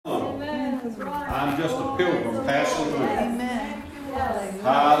I'm just a pilgrim passing through. Amen.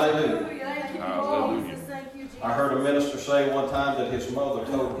 Hallelujah. Hallelujah. I heard a minister say one time that his mother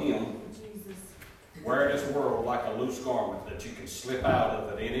told him, wear this world like a loose garment that you can slip out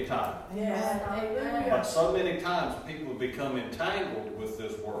of at any time. But so many times people become entangled with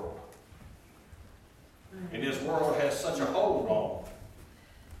this world. And this world has such a hold on.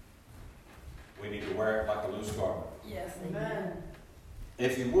 We need to wear it like a loose garment. Yes, amen.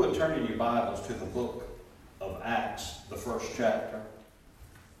 If you would, turn in your Bibles to the book of Acts, the first chapter.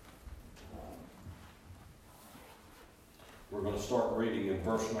 We're going to start reading in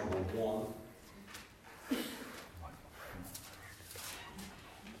verse number 1.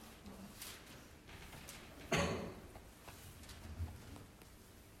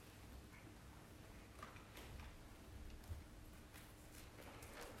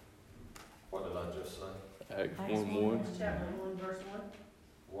 What did I just say? Acts 1:1. Chapter 1, verse 1.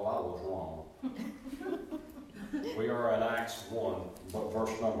 Well, I was wrong. We are in Acts 1, but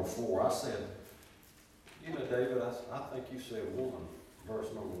verse number 4. I said, you know, David, I think you said 1, verse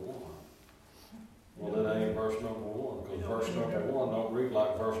number 1. Well, it ain't verse number 1, because verse number 1 don't read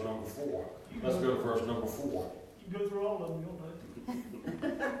like verse number 4. Let's go to verse number 4. You go through all of them, you'll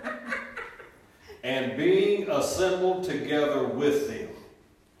know. And being assembled together with them.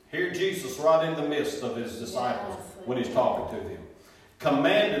 Here Jesus right in the midst of his disciples when he's talking to them.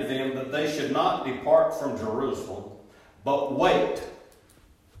 Commanded them that they should not depart from Jerusalem, but wait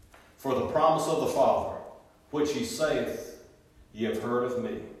for the promise of the Father, which he saith, ye have heard of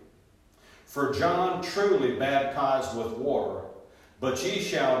me. For John truly baptized with water, but ye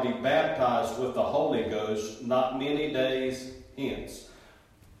shall be baptized with the Holy Ghost not many days hence.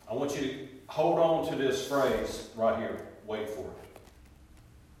 I want you to hold on to this phrase right here. Wait for it.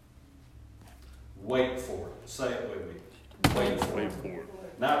 Wait for it. Say it with me. Wait for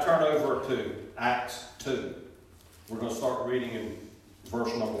it. Now turn over to Acts 2. We're going to start reading in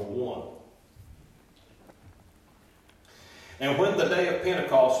verse number 1. And when the day of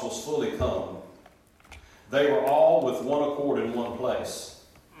Pentecost was fully come, they were all with one accord in one place.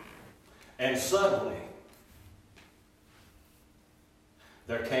 And suddenly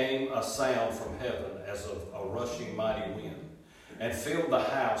there came a sound from heaven as of a rushing mighty wind, and filled the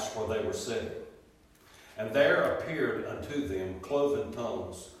house where they were sitting. And there appeared unto them cloven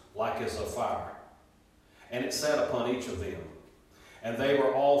tongues like as of fire, and it sat upon each of them. And they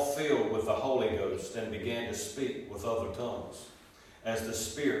were all filled with the Holy Ghost, and began to speak with other tongues, as the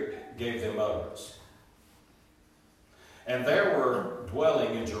Spirit gave them utterance. And there were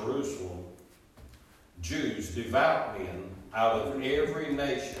dwelling in Jerusalem Jews, devout men, out of every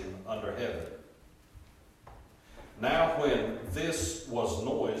nation under heaven. Now when this was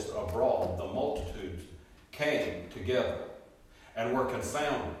noised abroad, the multitudes came together, and were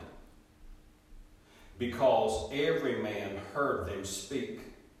confounded, because every man heard them speak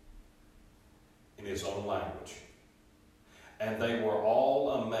in his own language. And they were all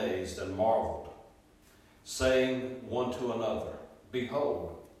amazed and marveled, saying one to another,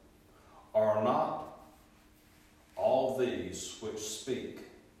 Behold, are not all these which speak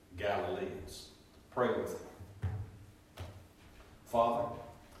Galileans? Pray with me. Father,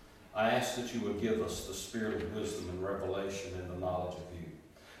 I ask that you would give us the spirit of wisdom and revelation and the knowledge of you.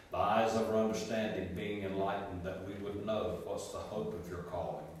 The eyes of our understanding being enlightened, that we would know what's the hope of your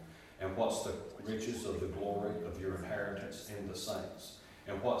calling, and what's the riches of the glory of your inheritance in the saints,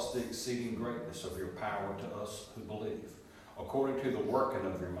 and what's the exceeding greatness of your power to us who believe, according to the working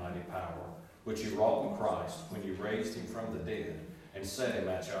of your mighty power, which you wrought in Christ when you raised him from the dead, and set him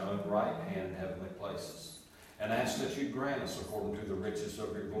at your own right hand in heavenly places. And ask that you grant us, according to the riches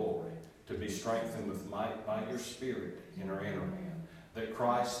of your glory, to be strengthened with might by your Spirit in our inner man, that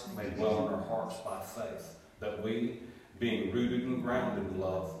Christ may dwell in our hearts by faith, that we, being rooted and grounded in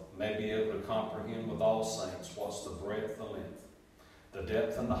love, may be able to comprehend with all saints what's the breadth, the length, the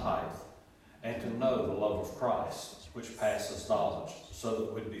depth, and the height, and to know the love of Christ, which passes knowledge, so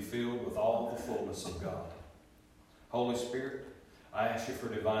that we'd be filled with all the fullness of God. Holy Spirit, I ask you for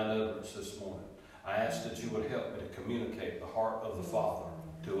divine utterance this morning. I ask that you would help me to communicate the heart of the Father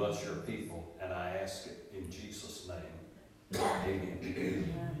to us, your people, and I ask it in Jesus' name.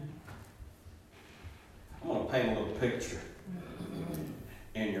 Amen. I'm going to paint a little picture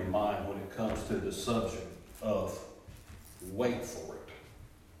in your mind when it comes to the subject of wait for it.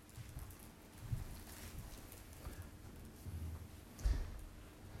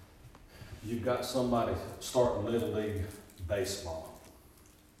 You've got somebody starting Little League Baseball.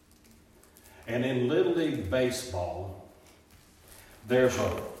 And in Little League Baseball, there's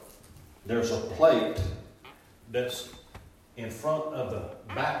a plate that's in front of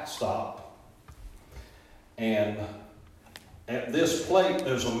the backstop And at this plate,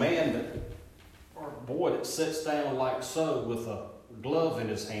 there's a man that, or a boy that sits down like so with a glove in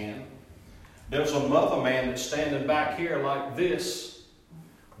his hand. There's another man that's standing back here like this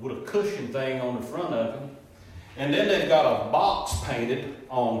with a cushion thing on the front of him. And then they've got a box painted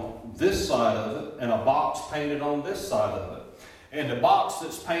on this side of it and a box painted on this side of it. And the box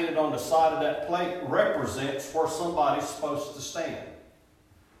that's painted on the side of that plate represents where somebody's supposed to stand.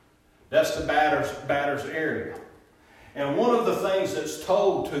 That's the batter's area. And one of the things that's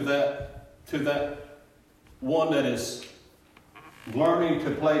told to that one that is learning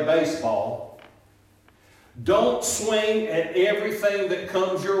to play baseball, don't swing at everything that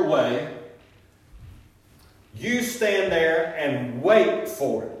comes your way. You stand there and wait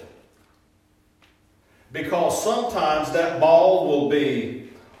for it. Because sometimes that ball will be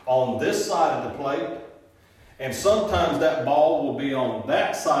on this side of the plate, and sometimes that ball will be on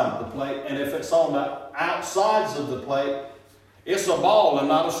that side of the plate, and if it's on the outsides of the plate, it's a ball and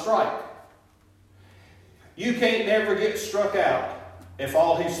not a strike. You can't never get struck out if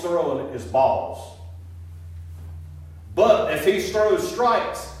all he's throwing is balls. But if he throws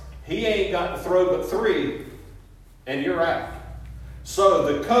strikes, he ain't got to throw but 3, and you're out.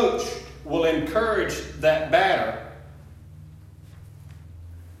 So the coach will encourage that batter.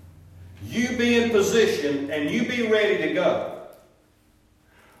 You be in position and you be ready to go.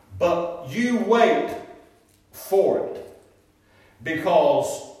 But you wait for it.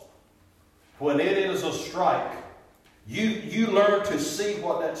 Because when it is a strike, you learn to see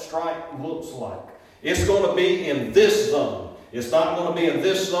what that strike looks like. It's going to be in this zone. It's not going to be in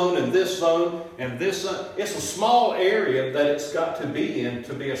this zone, and this zone, and this zone. It's a small area that it's got to be in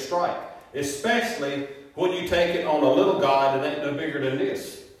to be a strike. Especially when you take it on a little guy that ain't no bigger than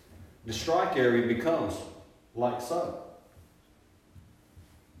this. The strike area becomes like so.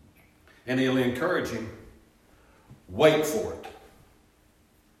 And he'll encourage him, wait for it.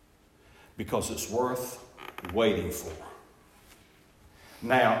 Because it's worth waiting for.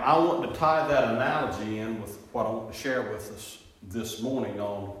 Now, I want to tie that analogy in with what I want to share with us this morning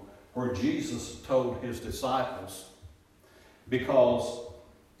on where Jesus told his disciples, because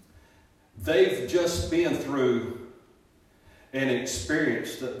they've just been through an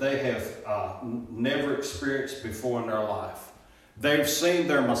experience that they have never experienced before in their life. They've seen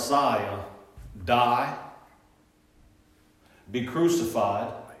their Messiah die, be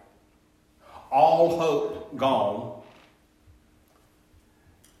crucified, all hope gone,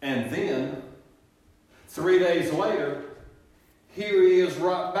 and then 3 days later, here he is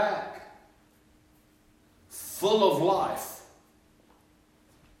right back, full of life.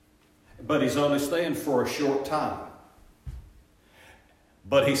 But he's only staying for a short time.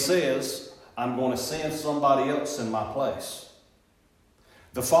 But he says, I'm going to send somebody else in my place.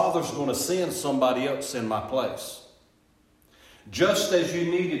 The Father's going to send somebody else in my place. Just as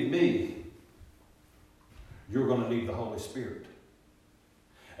you needed me, you're going to need the Holy Spirit.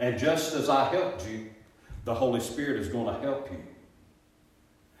 And just as I helped you, the Holy Spirit is going to help you.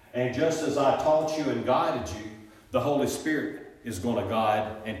 And just as I taught you and guided you, the Holy Spirit is going to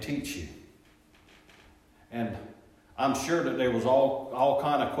guide and teach you. And I'm sure that there was all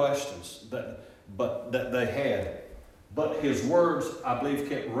kind of questions that they had. But his words, I believe,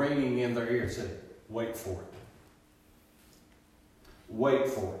 kept ringing in their ears. Said, wait for it. Wait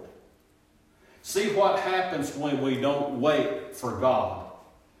for it. See, what happens when we don't wait for God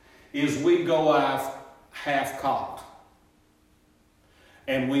is we go out half-cocked.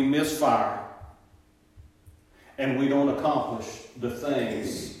 And we misfire. And we don't accomplish the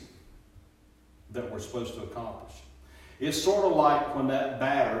things that we're supposed to accomplish. It's sort of like when that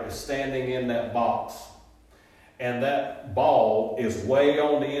batter is standing in that box and that ball is way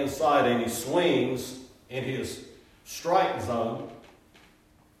on the inside and he swings in his strike zone.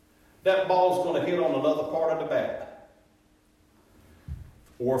 That ball's going to hit on another part of the bat.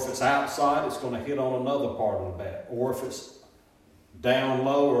 Or if it's outside, it's going to hit on another part of the bat. Or if it's down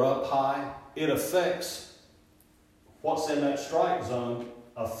low or up high, it affects what's in that strike zone,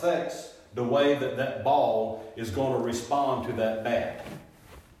 affects the way that that ball is going to respond to that bat.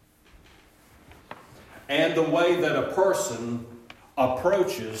 And the way that a person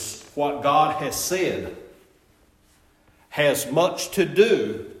approaches what God has said has much to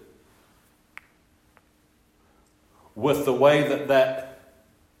do with the way that that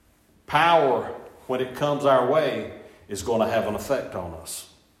power, when it comes our way, is going to have an effect on us.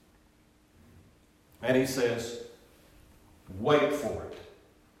 And he says, wait for it.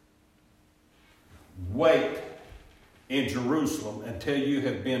 Wait in Jerusalem until you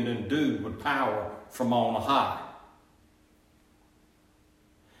have been endued with power from on high.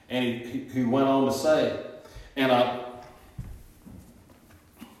 And he went on to say And I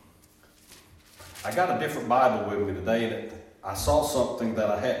got a different Bible with me today, and I saw something that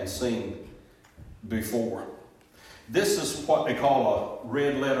I hadn't seen before. This is what they call a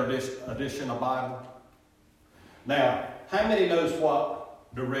red letter edition of Bible. Now, how many knows what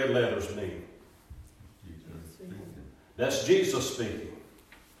the red letters mean? That's Jesus speaking.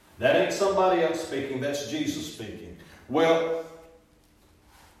 That ain't somebody else speaking, that's Jesus speaking. Well,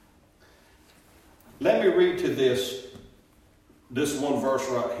 let me read to this one verse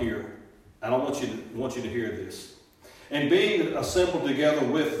right here. And I want you to hear this. And being assembled together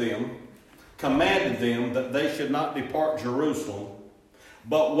with them, commanded them that they should not depart Jerusalem,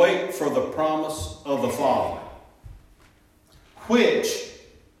 but wait for the promise of the Father, which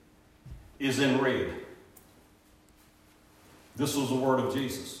is in red. This was the word of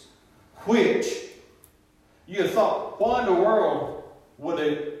Jesus. Which, you thought, why in the world would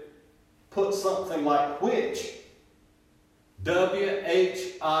it put something like which?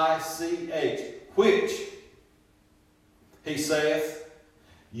 W-H-I-C-H. Which, he saith,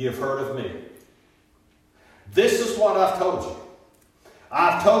 ye have heard of me. This is what I've told you.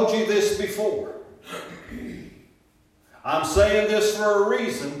 I've told you this before. I'm saying this for a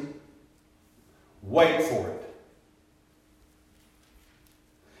reason. Wait for it.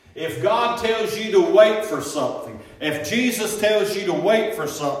 If God tells you to wait for something, if Jesus tells you to wait for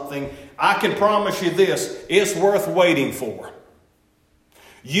something, I can promise you this, it's worth waiting for.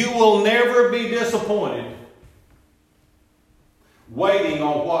 You will never be disappointed waiting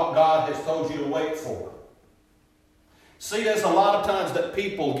on what God has told you to wait for. See, there's a lot of times that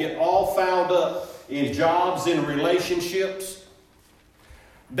people get all fouled up in jobs, in relationships.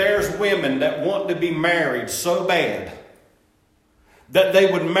 There's women that want to be married so bad that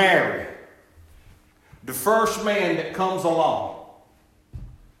they would marry the first man that comes along.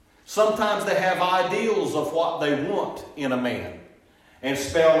 Sometimes they have ideals of what they want in a man and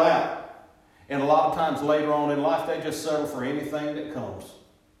spell out. And a lot of times later on in life, they just settle for anything that comes.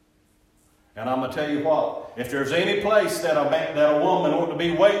 And I'm going to tell you what, if there's any place that a woman ought to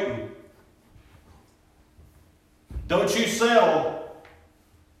be waiting, don't you settle,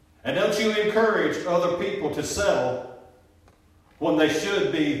 and don't you encourage other people to settle when they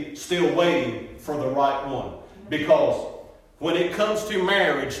should be still waiting for the right one. Because when it comes to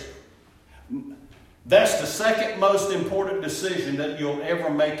marriage, that's the second most important decision that you'll ever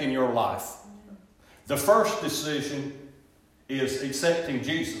make in your life. The first decision is accepting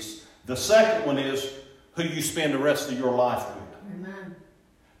Jesus. The second one is who you spend the rest of your life with. Amen.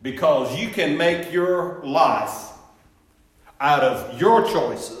 Because you can make your life out of your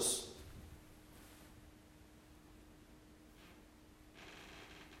choices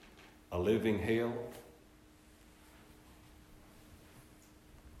a living hell,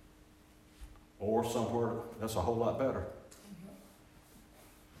 or somewhere that's a whole lot better.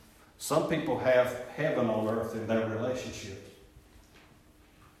 Some people have heaven on earth in their relationships.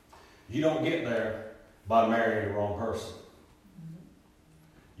 You don't get there by marrying the wrong person.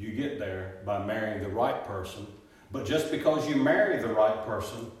 You get there by marrying the right person. But just because you marry the right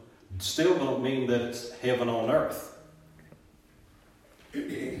person still don't mean that it's heaven on earth.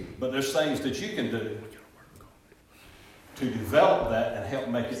 But there's things that you can do to develop that and help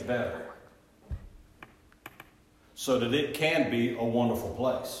make it better, so that it can be a wonderful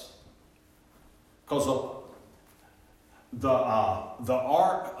place. Because the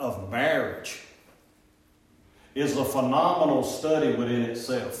art of marriage is a phenomenal study within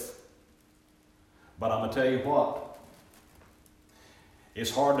itself. But I'm going to tell you what,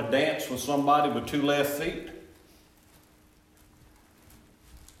 it's hard to dance with somebody with two left feet.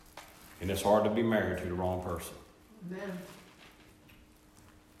 And it's hard to be married to the wrong person. Amen.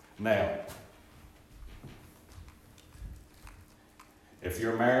 Now, if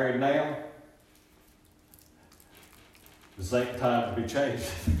you're married now, this ain't the time to be changed.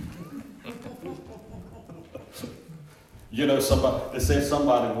 You know, they said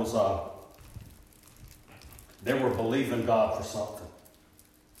somebody was, they were believing God for something.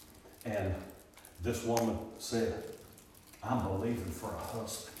 And this woman said, I'm believing for a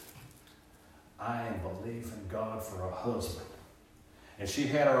husband. I am believing God for a husband. And she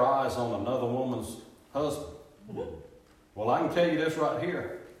had her eyes on another woman's husband. Well, I can tell you this right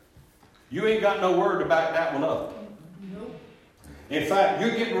here. You ain't got no word to back that one up. Nope. In fact,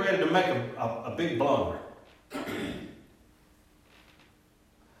 you're getting ready to make a big blunder.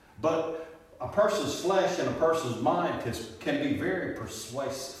 But a person's flesh and a person's mind can be very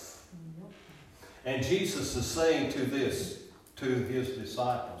persuasive. And Jesus is saying to his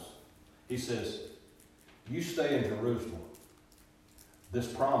disciples, he says, you stay in Jerusalem. This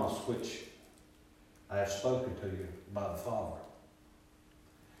promise which I have spoken to you by the Father.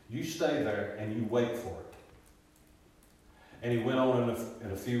 You stay there and you wait for it. And he went on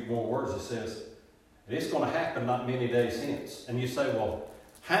in a few more words. He says, it's going to happen not many days hence. And you say, well,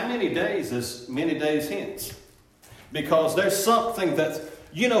 how many days is many days hence? Because there's something that's,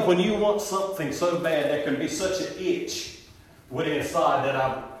 you know, when you want something so bad, there can be such an itch within inside that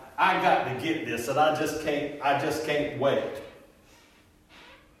I got to get this, and I just can't wait.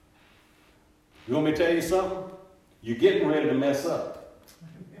 You want me to tell you something? You're getting ready to mess up.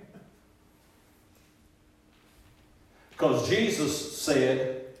 Because Jesus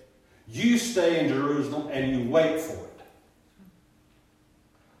said, you stay in Jerusalem and you wait for it.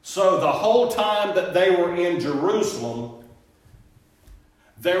 So the whole time that they were in Jerusalem,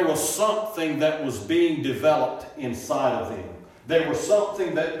 there was something that was being developed inside of them. There was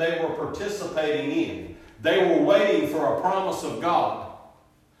something that they were participating in. They were waiting for a promise of God.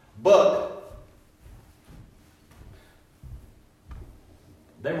 But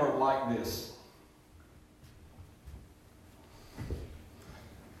they weren't like this.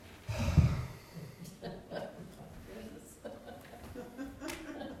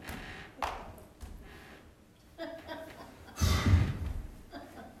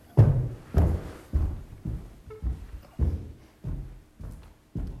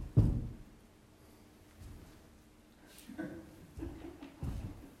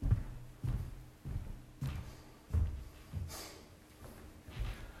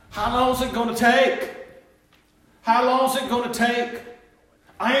 How long is it going to take? How long is it going to take?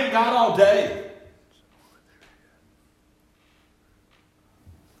 I ain't got all day.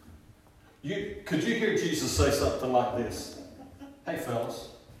 Could you hear Jesus say something like this? Hey, fellas,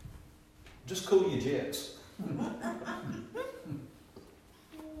 just cool your jets.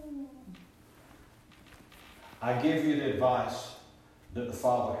 I give you the advice that the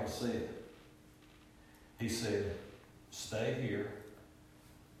Father has said. He said, stay here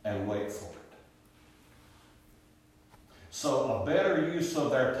and wait for it. So a better use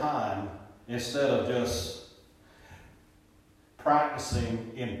of their time, instead of just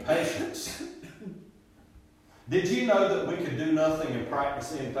practicing in patience. Did you know that we could do nothing and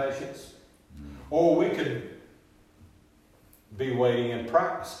practice in patience? Or we could be waiting and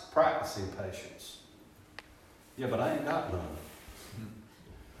practicing patience. Yeah, but I ain't got none.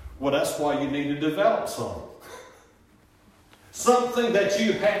 Well, that's why you need to develop some. Something that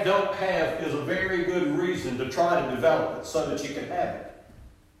you don't have is a very good reason to try to develop it so that you can have it.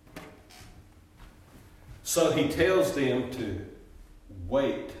 So he tells them to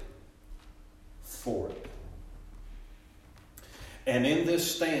wait for it. And in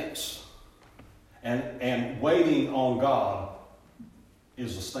this stance, and waiting on God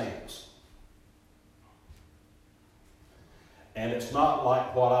is a stance. And it's not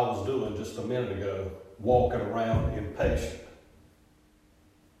like what I was doing just a minute ago, walking around impatient.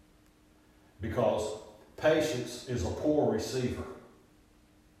 Because patience is a poor receiver.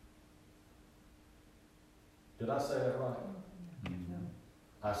 Did I say that right?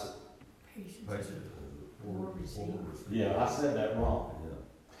 I said, Patience is a poor receiver. yeah, I said that wrong.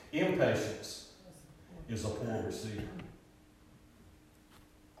 Impatience is a poor receiver.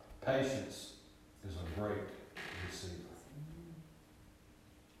 Patience is a great receiver.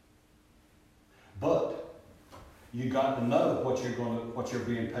 But you got to know what you're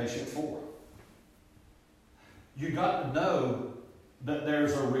being patient for. You got to know that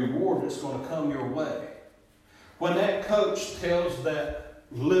there's a reward that's going to come your way. When that coach tells that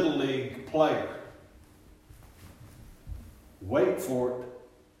little league player, wait for it,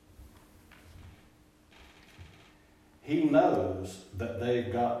 he knows that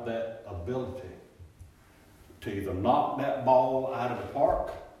they've got that ability to either knock that ball out of the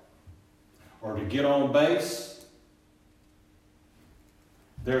park or to get on base.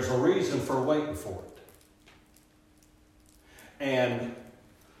 There's a reason for waiting for it. And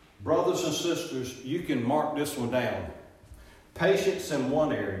brothers and sisters, you can mark this one down. Patience in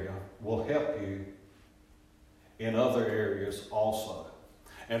one area will help you in other areas also.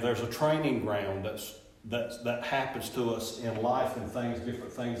 And there's a training ground that happens to us in life and things,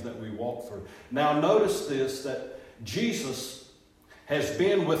 different things that we walk through. Now notice this, that Jesus has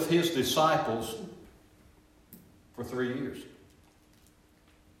been with his disciples for 3 years.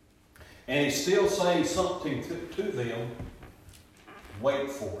 And he's still saying something to them.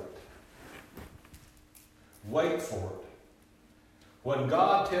 Wait for it. Wait for it. When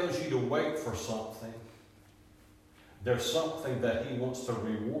God tells you to wait for something, there's something that he wants to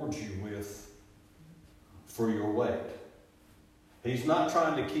reward you with for your wait. He's not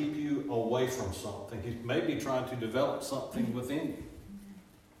trying to keep you away from something. He's maybe trying to develop something within you.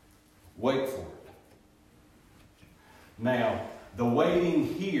 Wait for it. Now, the waiting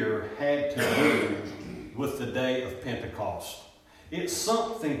here had to do with the day of Pentecost. It's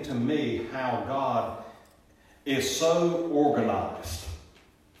something to me how God is so organized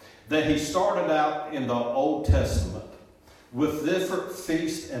that He started out in the Old Testament with different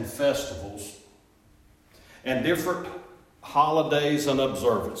feasts and festivals and different holidays and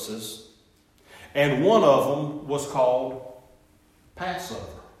observances. And one of them was called Passover.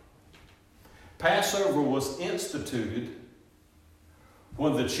 Passover was instituted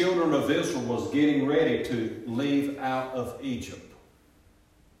when the children of Israel was getting ready to leave out of Egypt.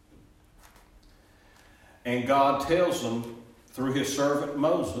 And God tells them through His servant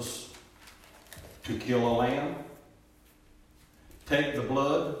Moses to kill a lamb, take the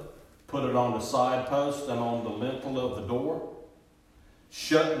blood, put it on the side post and on the lintel of the door,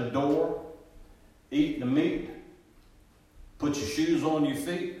 shut the door, eat the meat, put your shoes on your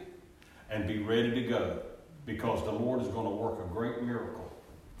feet, and be ready to go, because the Lord is going to work a great miracle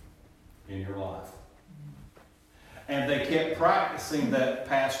in your life. And they kept practicing that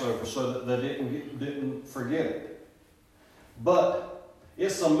Passover so that they didn't forget it. But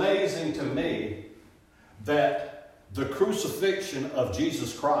it's amazing to me that the crucifixion of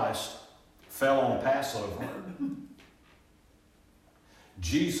Jesus Christ fell on Passover.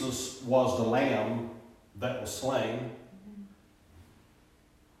 Jesus was the lamb that was slain.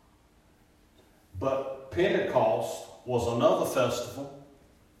 But Pentecost was another festival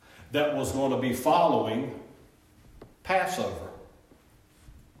that was going to be following Passover.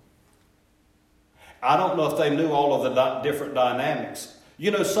 I don't know if they knew all of the different dynamics. You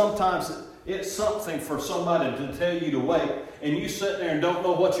know, sometimes it's something for somebody to tell you to wait, and you sit there and don't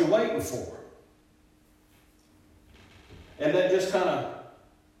know what you're waiting for. And that just kind of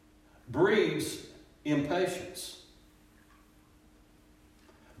breeds impatience.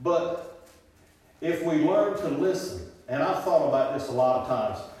 But if we learn to listen, and I've thought about this a lot of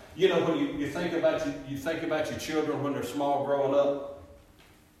times. You know, when you think about your children when they're small growing up,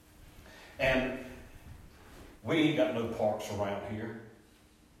 and we ain't got no parks around here,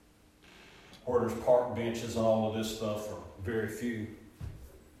 or there's park benches and all of this stuff, or very few.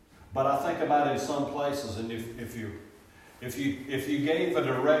 But I think about it in some places, and if you gave a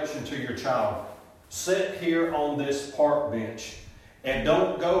direction to your child, sit here on this park bench and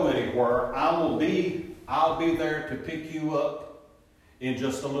don't go anywhere. I'll be there to pick you up in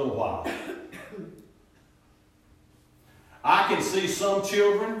just a little while. I can see some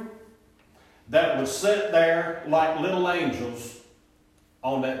children that would sit there like little angels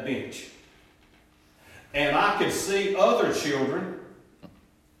on that bench. And I could see other children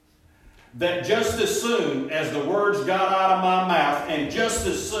that just as soon as the words got out of my mouth and just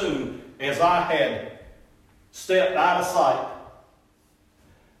as soon as I had stepped out of sight,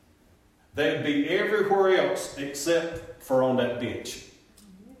 they'd be everywhere else except for on that bench.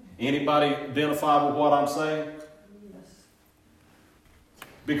 Anybody identify with what I'm saying? Yes.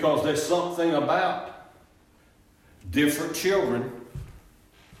 Because there's something about different children,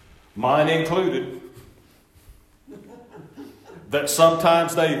 mine included, that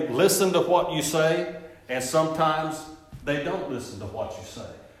sometimes they listen to what you say and sometimes they don't listen to what you say.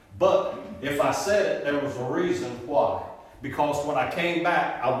 But if I said it, there was a reason why. Because when I came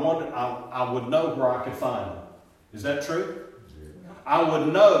back, I would know where I could find them. Is that true? I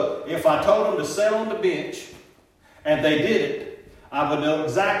would know if I told them to sit on the bench and they did it, I would know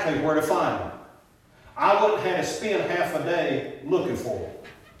exactly where to find them. I wouldn't have to spend half a day looking for them.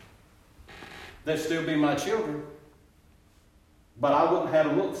 They'd still be my children, but I wouldn't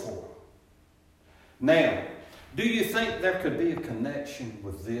have to look for them. Now, do you think there could be a connection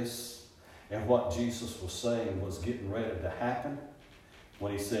with this and what Jesus was saying was getting ready to happen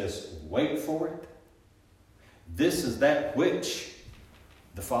when He says, wait for it? This is that which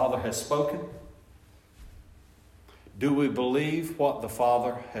the Father has spoken. Do we believe what the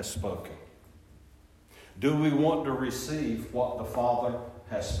Father has spoken? Do we want to receive what the Father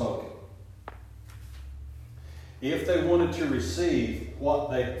has spoken? If they wanted to receive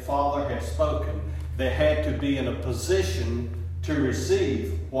what the Father had spoken, they had to be in a position to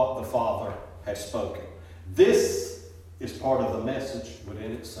receive what the Father has spoken. This is part of the message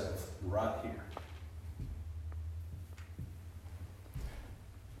within itself, right here.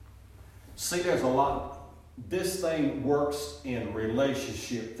 See, there's a lot. This thing works in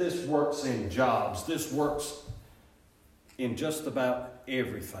relationship. This works in jobs. This works in just about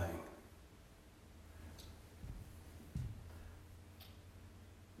everything.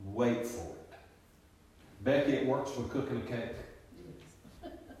 Wait for it. Becky, it works for cooking a cake.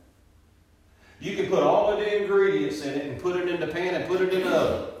 You can put all of the ingredients in it and put it in the pan and put it in the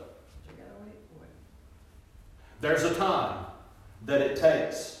oven. There's a time that it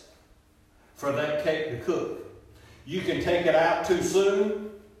takes for that cake to cook. You can take it out too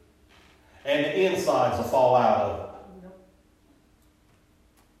soon, and the insides will fall out of it.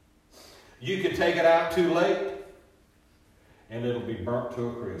 You can take it out too late, and it'll be burnt to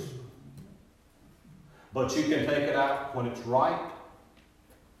a crisp. But you can take it out when it's ripe,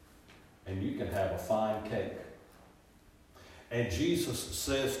 and you can have a fine cake. And Jesus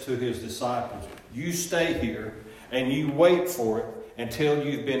says to his disciples, you stay here, and you wait for it until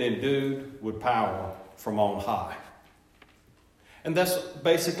you've been endued with power from on high. And that's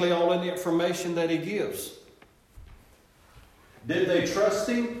basically all of the information that he gives. Did they trust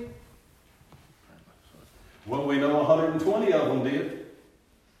him? Well, we know 120 of them did.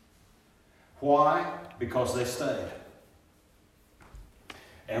 Why? Because they stayed.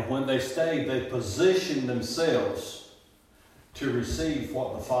 And when they stayed, they positioned themselves to receive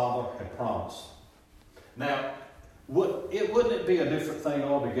what the Father had promised. Now, wouldn't it be a different thing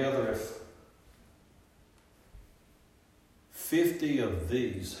altogether if 50 of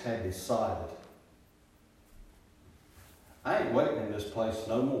these had decided, I ain't waiting in this place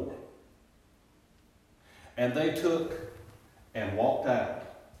no more. And they took and walked out.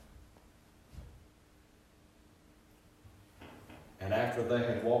 And after they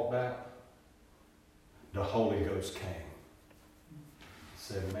had walked out, the Holy Ghost came.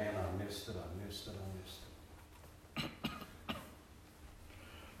 Said, man, I missed it.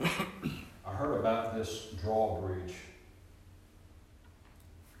 I heard about this drawbridge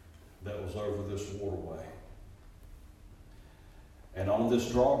that was over this waterway. And on this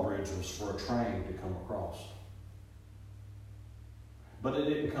drawbridge was for a train to come across. But it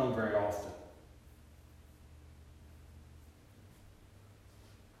didn't come very often.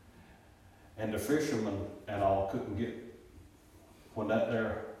 And the fishermen and all couldn't get, when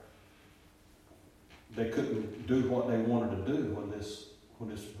they couldn't do what they wanted to do when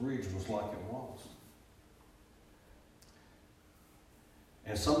this bridge was like it was.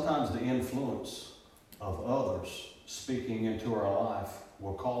 And sometimes the influence of others speaking into our life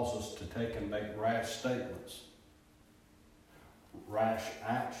will cause us to take and make rash statements, rash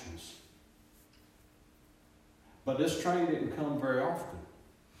actions. But this train didn't come very often.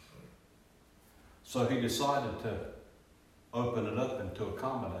 So he decided to open it up and to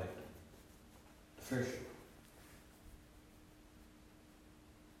accommodate the fishermen.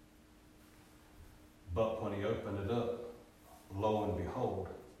 But when he opened it up, lo and behold,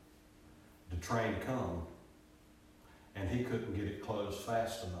 the train come, and he couldn't get it closed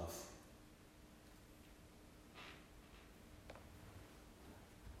fast enough.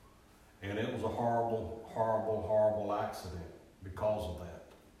 And it was a horrible, horrible, horrible accident because of that.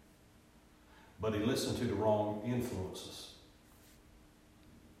 But he listened to the wrong influences.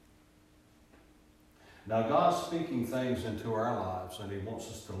 Now God's speaking things into our lives, and he wants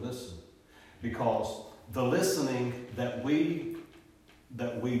us to listen, because the listening that we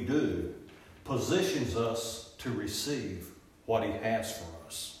do positions us to receive what he has for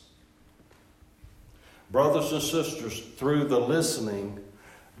us. Brothers and sisters, through the listening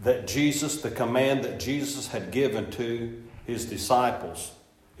that Jesus, the command that Jesus had given to his disciples,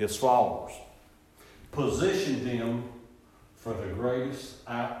 his followers, positioned them for the greatest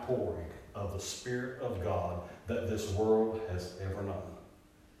outpouring of the Spirit of God that this world has ever known.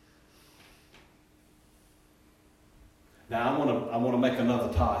 Now I want to make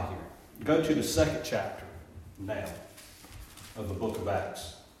another tie here. Go to the 2nd chapter now of the book of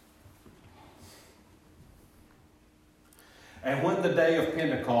Acts. And when the day of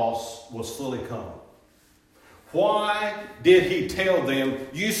Pentecost was fully come, why did he tell them,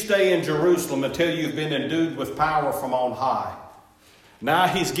 you stay in Jerusalem until you've been endued with power from on high? Now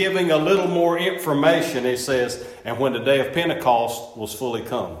he's giving a little more information. He says, and when the day of Pentecost was fully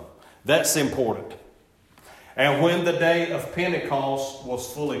come. That's important. And when the day of Pentecost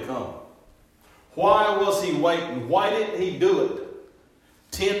was fully come. Why was he waiting? Why didn't he do it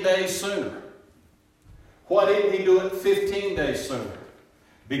 10 days sooner? Why didn't he do it 15 days sooner?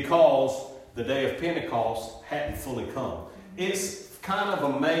 Because the day of Pentecost hadn't fully come. It's kind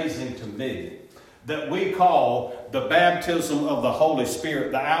of amazing to me that we call the baptism of the Holy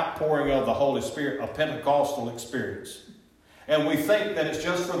Spirit, the outpouring of the Holy Spirit, a Pentecostal experience. And we think that it's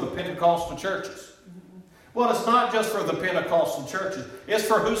just for the Pentecostal churches. Well, it's not just for the Pentecostal churches. It's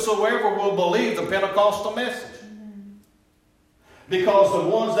for whosoever will believe the Pentecostal message. Because the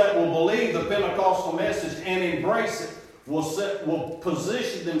ones that will believe the Pentecostal message and embrace it will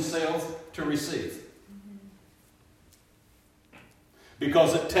position themselves to receive.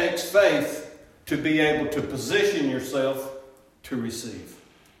 Because it takes faith to be able to position yourself to receive.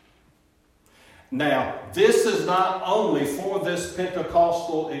 Now, this is not only for this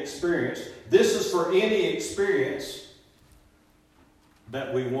Pentecostal experience. This is for any experience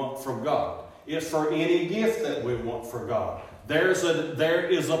that we want from God. It's for any gift that we want from God. There is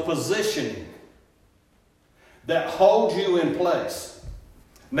a positioning that holds you in place.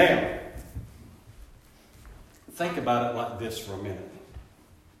 Now, think about it like this for a minute.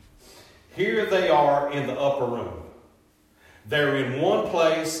 Here they are in the upper room. They're in one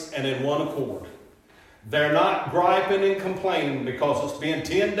place and in one accord. They're not griping and complaining because it's been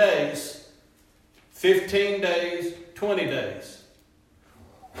 10 days, 15 days, 20 days.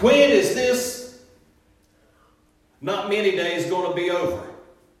 When is this not many days going to be over?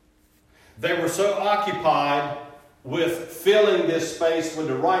 They were so occupied with filling this space with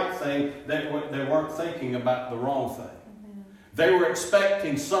the right thing that they weren't thinking about the wrong thing. They were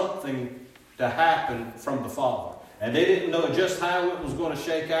expecting something to happen from the Father. And they didn't know just how it was going to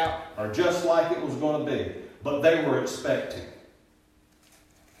shake out or just like it was going to be. But they were expecting.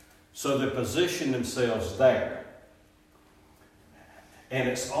 So they positioned themselves there. And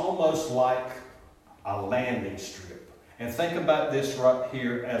it's almost like a landing strip. And think about this right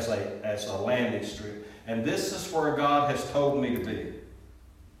here as a landing strip. And this is where God has told me to be.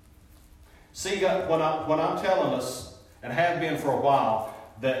 See, God, when I'm telling us, and have been for a while,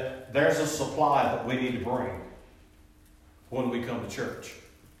 that there's a supply that we need to bring when we come to church.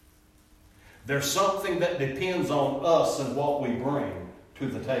 There's something that depends on us and what we bring to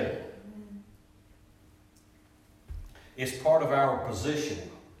the table. It's part of our positioning.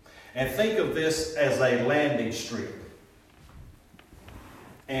 And think of this as a landing strip.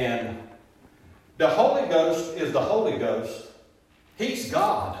 And the Holy Ghost is the Holy Ghost. He's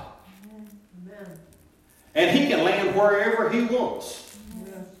God. Amen. And He can land wherever He wants.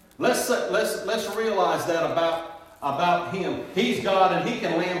 Let's realize that about Him. He's God and He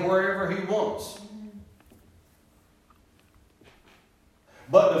can land wherever He wants.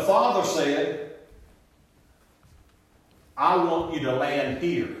 But the Father said, I want you to land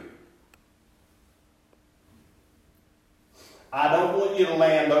here. I don't want you to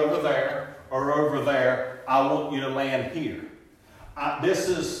land over there or over there. I want you to land here. This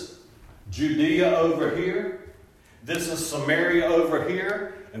is Judea over here. This is Samaria over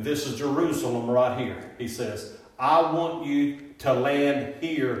here. And this is Jerusalem right here. He says, I want you to land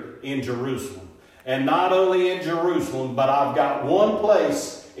here in Jerusalem. And not only in Jerusalem, but I've got one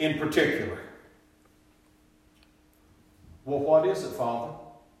place in particular. Well, what is it, Father?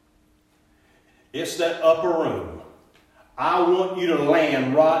 It's that upper room. I want you to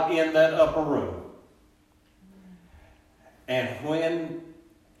land right in that upper room. And when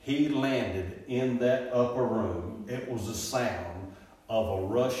He landed in that upper room, it was the sound of a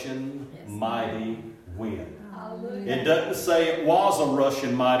rushing mighty wind. Hallelujah. It doesn't say it was a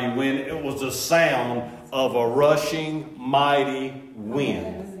rushing mighty wind. It was the sound of a rushing mighty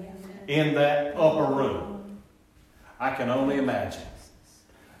wind in that upper room. I can only imagine.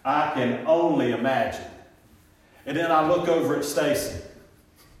 I can only imagine. And then I look over at Stacy.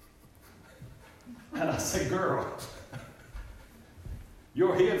 And I say, girl,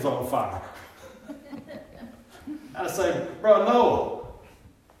 your head's on fire. I say, bro, Noah,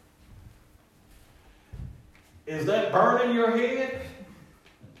 is that burning your head?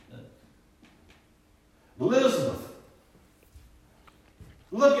 Elizabeth,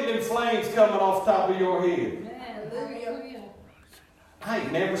 look at them flames coming off top of your head. Hallelujah. I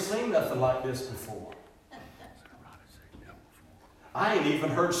ain't never seen nothing like this before. I ain't even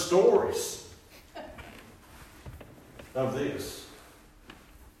heard stories of this.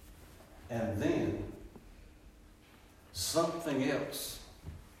 And then something else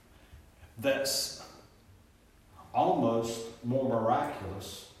that's almost more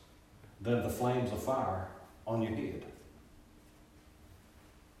miraculous than the flames of fire on your head.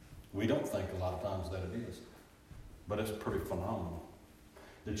 We don't think a lot of times that it is, but it's pretty phenomenal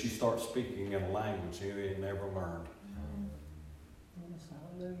that you start speaking in a language you ain't never learned. Yes,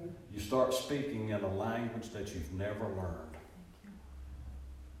 hallelujah. You start speaking in a language that you've never learned.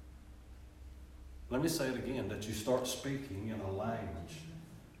 Let me say it again, that you start speaking in a language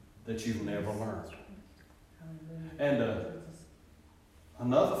that you've never learned. And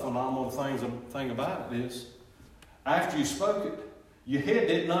another phenomenal thing about it is, after you spoke it, your head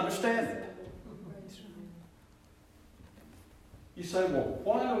didn't understand it. You say, well,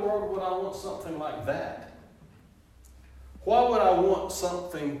 why in the world would I want something like that? Why would I want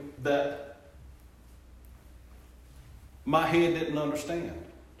something that my head didn't understand?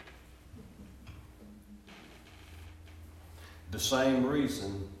 The same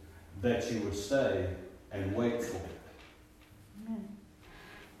reason that you would stay and wait for it.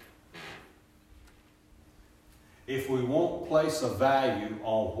 if we won't place a value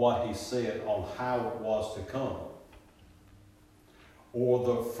on what he said, on how it was to come,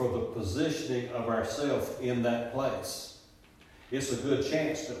 or for the positioning of ourselves in that place, it's a good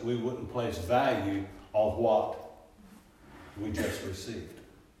chance that we wouldn't place value on what we just received,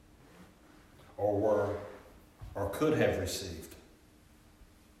 or could have received.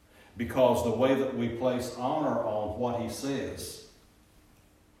 Because the way that we place honor on what he says,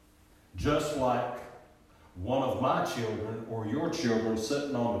 just like one of my children or your children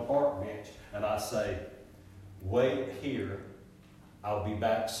sitting on the park bench, and I say, wait here, I'll be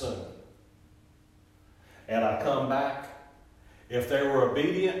back soon. And I come back, if they were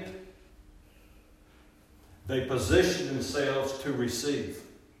obedient, they position themselves to receive.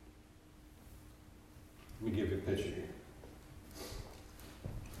 Let me give you a picture here.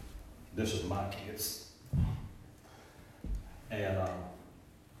 This is my kids. And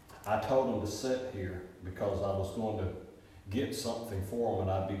I told them to sit here because I was going to get something for them,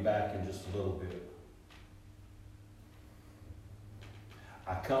 and I'd be back in just a little bit.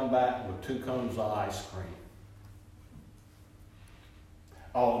 I come back with 2 cones of ice cream.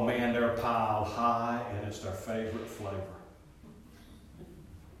 Oh man, they're piled high, and it's their favorite flavor.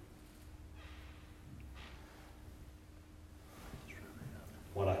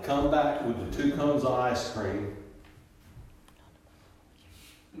 When I come back with the 2 cones of ice cream,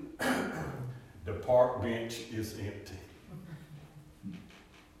 the park bench is empty.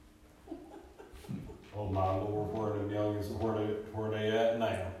 Oh my Lord, where them youngins, where they at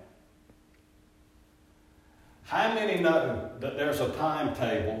now? How many know that there's a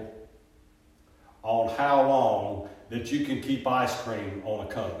timetable on how long that you can keep ice cream on a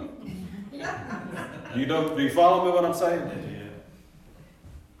cone? Do you follow me what I'm saying? Yeah.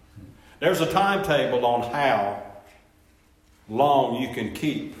 There's a timetable on how long you can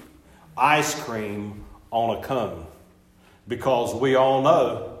keep ice cream on a cone, because we all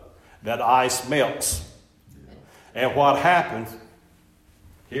know that ice melts. And what happens,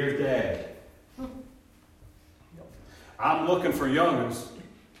 here's Dad. I'm looking for young'uns.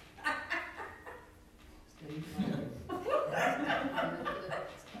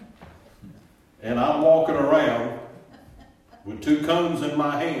 And I'm walking around with 2 cones in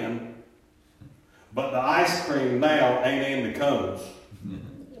my hand, but the ice cream now ain't in the cones.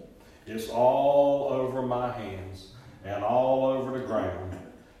 It's all over my hands and all over the ground,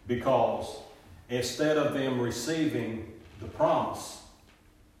 because instead of them receiving the promise,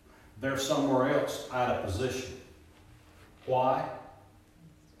 they're somewhere else out of position. Why?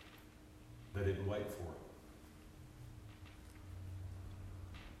 They didn't wait for it.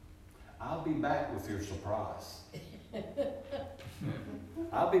 I'll be back with your surprise.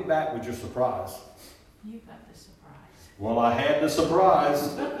 I'll be back with your surprise. You got the surprise. Well, I had the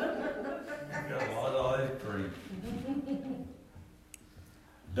surprise. You got a lot of ice cream.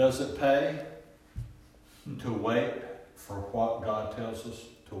 Does it pay to wait for what God tells us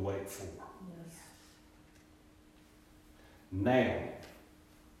to wait for? Yes. Now,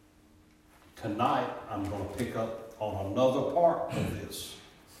 tonight I'm going to pick up on another part of this.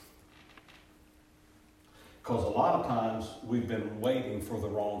 Because a lot of times we've been waiting for the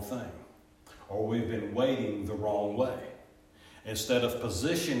wrong thing, or we've been waiting the wrong way, instead of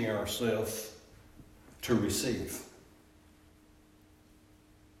positioning ourselves to receive.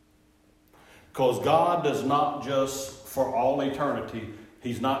 Because God does not just, for all eternity,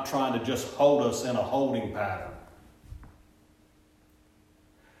 He's not trying to just hold us in a holding pattern.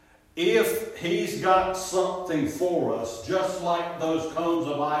 If He's got something for us, just like those cones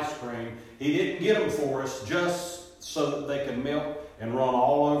of ice cream, He didn't get them for us just so that they could melt and run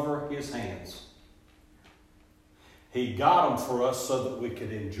all over His hands. He got them for us so that we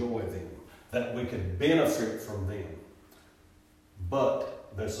could enjoy them, that we could benefit from them.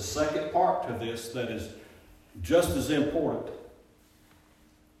 But there's a second part to this that is just as important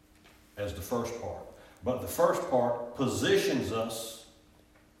as the first part. But the first part positions us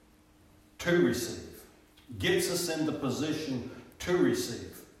to receive, gets us in the position to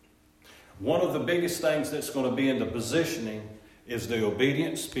receive. One of the biggest things that's going to be in the positioning is the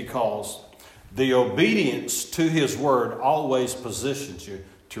obedience, because the obedience to His Word always positions you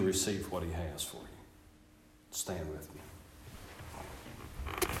to receive what He has for you. Stand with me.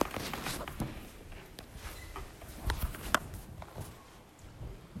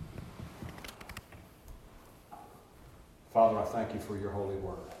 Father, I thank You for Your holy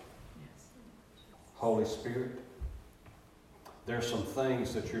word. Yes. Holy Spirit, there's some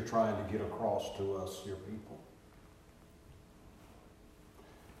things that You're trying to get across to us, Your people.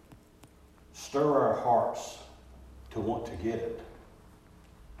 Stir our hearts to want to get it.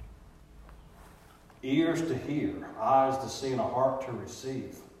 ears to hear, eyes to see, and a heart to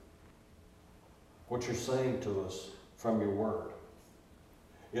receive what you're saying to us from your word.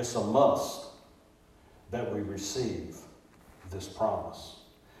 It's a must that we receive this promise.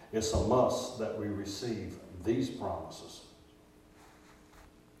 It's a must that we receive these promises.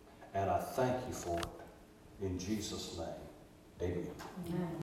 And I thank you for it. In Jesus' name, amen. Amen.